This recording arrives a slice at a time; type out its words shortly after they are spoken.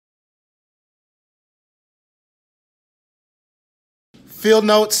Field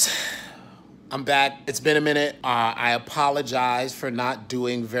notes. I'm back. It's been a minute. I apologize for not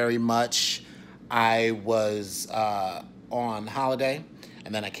doing very much. I was on holiday,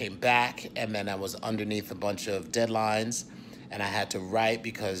 and then I came back, and then I was underneath a bunch of deadlines, and I had to write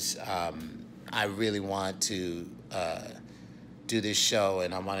because I really want to do this show,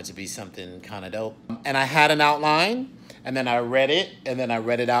 and I want it to be something kind of dope. And I had an outline, and then I read it, and then I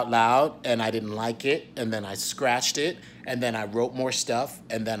read it out loud, and I didn't like it, and then I scratched it, and then I wrote more stuff,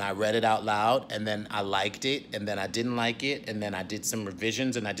 and then I read it out loud, and then I liked it, and then I didn't like it, and then I did some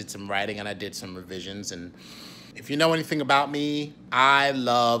revisions, and I did some writing, and I did some revisions. And if you know anything about me, I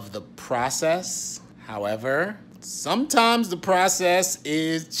love the process. However, sometimes the process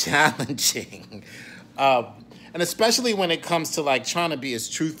is challenging. And especially when it comes to like trying to be as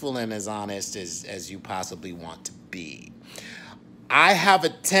truthful and as honest as you possibly want to be. I have a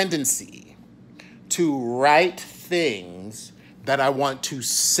tendency to write things that I want to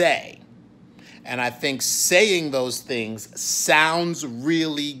say. And I think saying those things sounds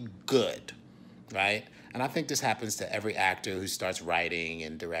really good, right? And I think this happens to every actor who starts writing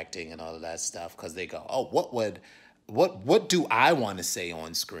and directing and all of that stuff, because they go, oh, what do I want to say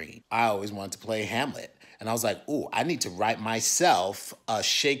on screen? I always wanted to play Hamlet. And I was like, ooh, I need to write myself a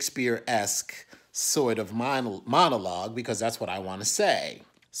Shakespeare-esque sort of monologue because that's what I want to say.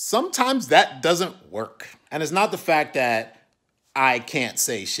 Sometimes that doesn't work. And it's not the fact that I can't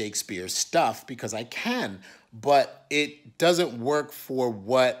say Shakespeare stuff, because I can, but it doesn't work for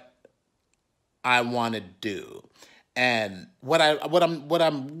what I want to do. And what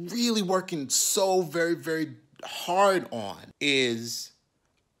I'm really working so very, very hard on is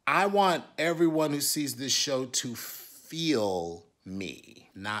I want everyone who sees this show to feel me,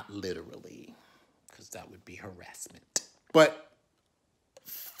 not literally, because that would be harassment. But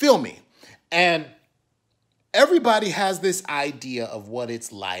feel me. And everybody has this idea of what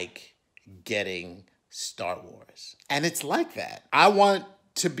it's like getting Star Wars. And it's like that. I want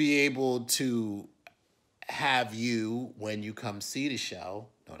to be able to have you, when you come see the show,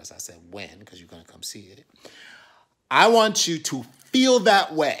 notice I said when, because you're going to come see it. I want you to feel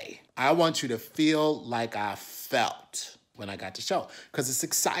that way. I want you to feel like I felt when I got the show, because it's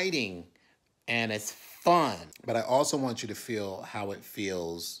exciting and it's fun. But I also want you to feel how it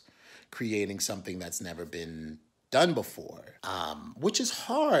feels creating something that's never been done before, which is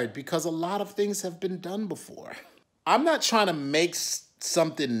hard because a lot of things have been done before. I'm not trying to make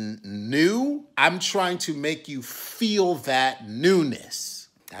something new. I'm trying to make you feel that newness.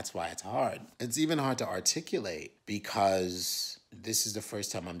 That's why it's hard. It's even hard to articulate because this is the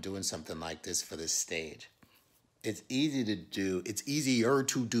first time I'm doing something like this for this stage. It's easy to do. It's easier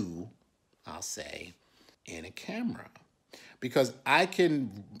to do, I'll say, in a camera. Because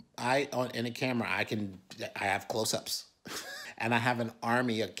in a camera, I have close-ups. And I have an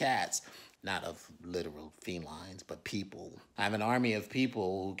army of cats, not of literal felines, but people. I have an army of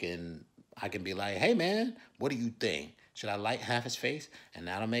people I can be like, hey man, what do you think? Should I light half his face? And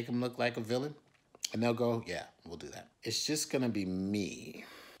that'll make him look like a villain? And they'll go, yeah, we'll do that. It's just gonna be me.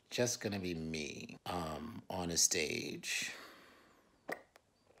 On a stage.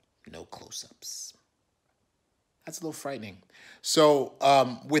 No close-ups. That's a little frightening. So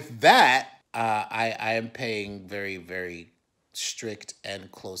with that, I am paying very, very strict and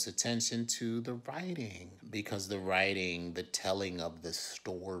close attention to the writing, because the writing, the telling of the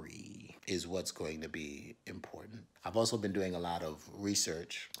story is what's going to be important. I've also been doing a lot of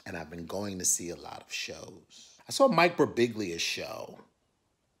research, and I've been going to see a lot of shows. I saw Mike Birbiglia's show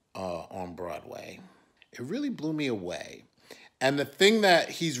on Broadway. It really blew me away. And the thing that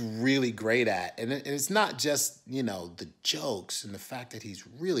he's really great at, and it's not just, the jokes and the fact that he's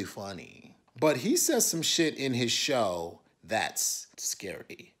really funny, but he says some shit in his show that's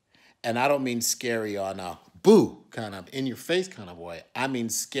scary. And I don't mean scary on a boo kind of in your face kind of way. I mean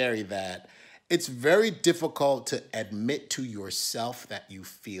scary that it's very difficult to admit to yourself that you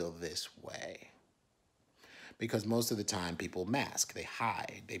feel this way. Because most of the time people mask, they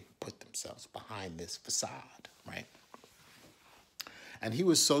hide, they put themselves behind this facade, right? And he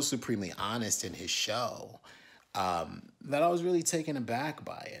was so supremely honest in his show that I was really taken aback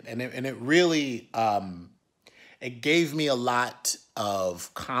by it. And it really, it gave me a lot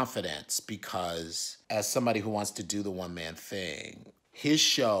of confidence, because as somebody who wants to do the one-man thing, his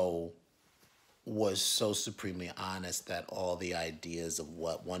show was so supremely honest that all the ideas of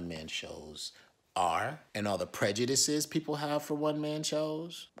what one-man shows are and all the prejudices people have for one-man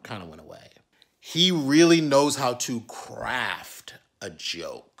shows kind of went away. He really knows how to craft a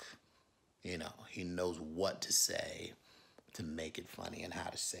joke. He knows what to say to make it funny and how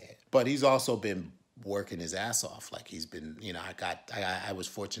to say it. But he's also been working his ass off. Like he's been, you know, I was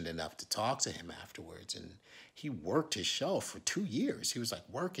fortunate enough to talk to him afterwards, and he worked his show for 2 years. He was like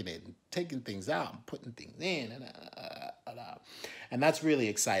working it and taking things out and putting things in, and that's really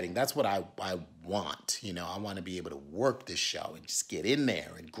exciting. That's what I want. You know, I want to be able to work this show and just get in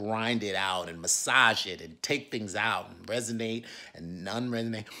there and grind it out and massage it and take things out and resonate and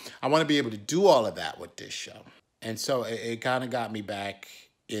non-resonate. I want to be able to do all of that with this show. And so it kind of got me back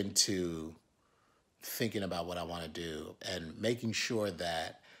into thinking about what I want to do and making sure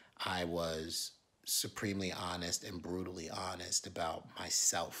that I was supremely honest and brutally honest about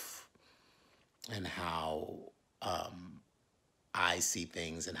myself and how I see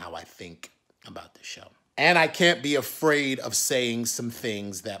things and how I think about the show. And I can't be afraid of saying some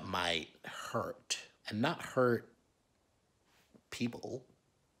things that might hurt, and not hurt people,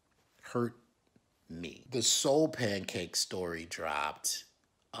 hurt me. The Soul Pancake story dropped,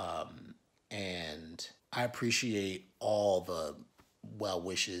 and I appreciate all the well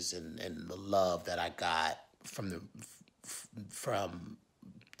wishes and the love that I got from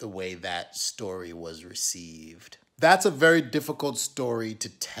the way that story was received. That's a very difficult story to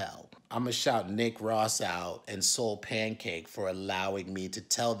tell. I'm gonna shout Nick Ross out and Soul Pancake for allowing me to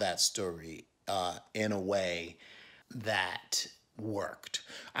tell that story in a way that worked.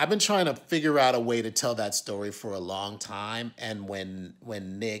 I've been trying to figure out a way to tell that story for a long time, and when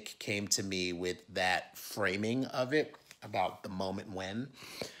Nick came to me with that framing of it about the moment when,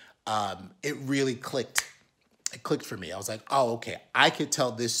 it really clicked. It clicked for me. I was like, oh, okay, I could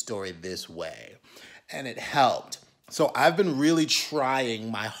tell this story this way, and it helped. So I've been really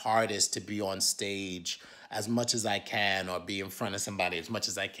trying my hardest to be on stage as much as I can, or be in front of somebody as much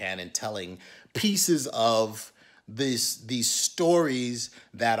as I can, and telling pieces of these stories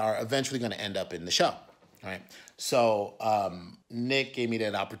that are eventually going to end up in the show, right? So Nick gave me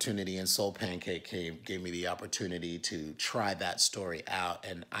that opportunity, and Soul Pancake gave me the opportunity to try that story out,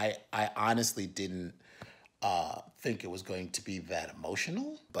 and I honestly didn't think it was going to be that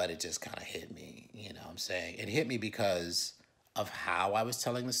emotional, but it just kind of hit me, you know what I'm saying? It hit me because of how I was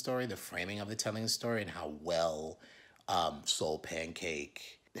telling the story, the framing of the telling the story, and how well Soul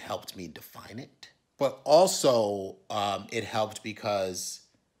Pancake helped me define it. But also, it helped because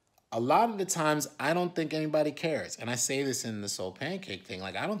a lot of the times I don't think anybody cares. And I say this in the Soul Pancake thing,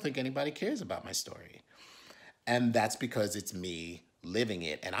 like, I don't think anybody cares about my story. And that's because it's me living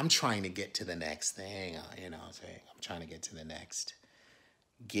it, and I'm trying to get to the next thing, you know what I'm saying? I'm trying to get to the next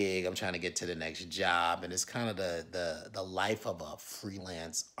gig, I'm trying to get to the next job, and it's kind of the life of a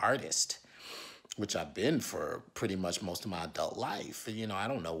freelance artist, which I've been for pretty much most of my adult life. You know, I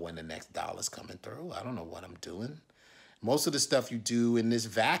don't know when the next dollar's coming through. I don't know what I'm doing. Most of the stuff you do in this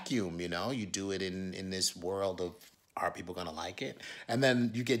vacuum, you know, you do it in this world of, are people gonna like it? And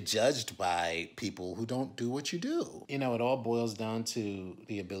then you get judged by people who don't do what you do. You know, it all boils down to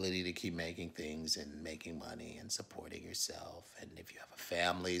the ability to keep making things and making money and supporting yourself. And if you have a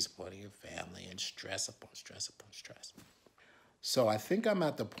family, supporting your family, and stress upon stress upon stress. So I think I'm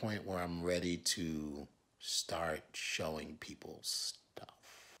at the point where I'm ready to start showing people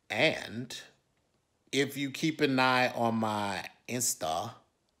stuff. And if you keep an eye on my Instagram,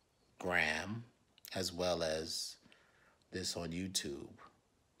 as well as this on YouTube,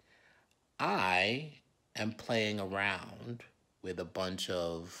 I am playing around with a bunch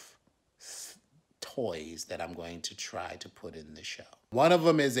of toys that I'm going to try to put in the show. One of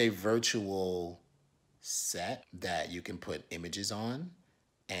them is a virtual set that you can put images on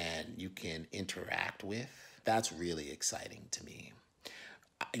and you can interact with. That's really exciting to me.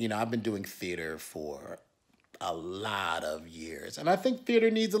 You know, I've been doing theater for a lot of years, and I think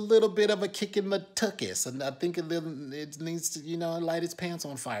theater needs a little bit of a kick in the tuchus, and I think it needs to, you know, light its pants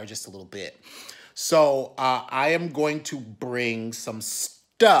on fire just a little bit. So I am going to bring some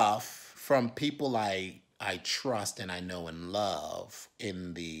stuff from people I trust and I know and love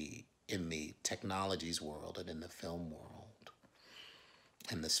in the technologies world and in the film world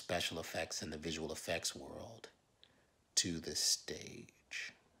and the special effects and the visual effects world to the stage.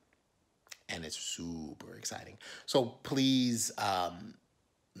 And it's super exciting. So please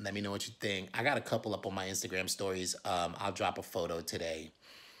let me know what you think. I got a couple up on my Instagram stories. I'll drop a photo today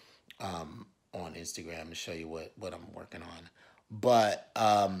on Instagram to show you what I'm working on. But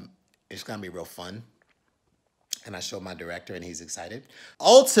it's going to be real fun. And I showed my director, and he's excited.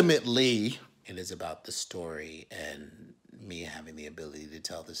 Ultimately, it is about the story and me having the ability to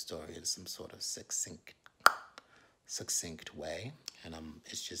tell the story in some sort of succinct way. And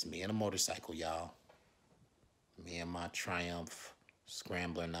it's just me and a motorcycle, y'all. Me and my Triumph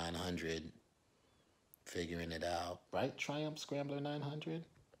Scrambler 900 figuring it out. Right? Triumph Scrambler 900?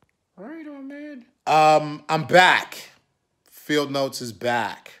 Right on, man. I'm back. Field Notes is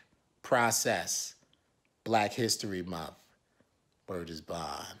back. Process. Black History Month. Word is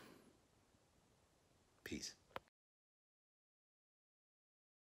bond. Peace.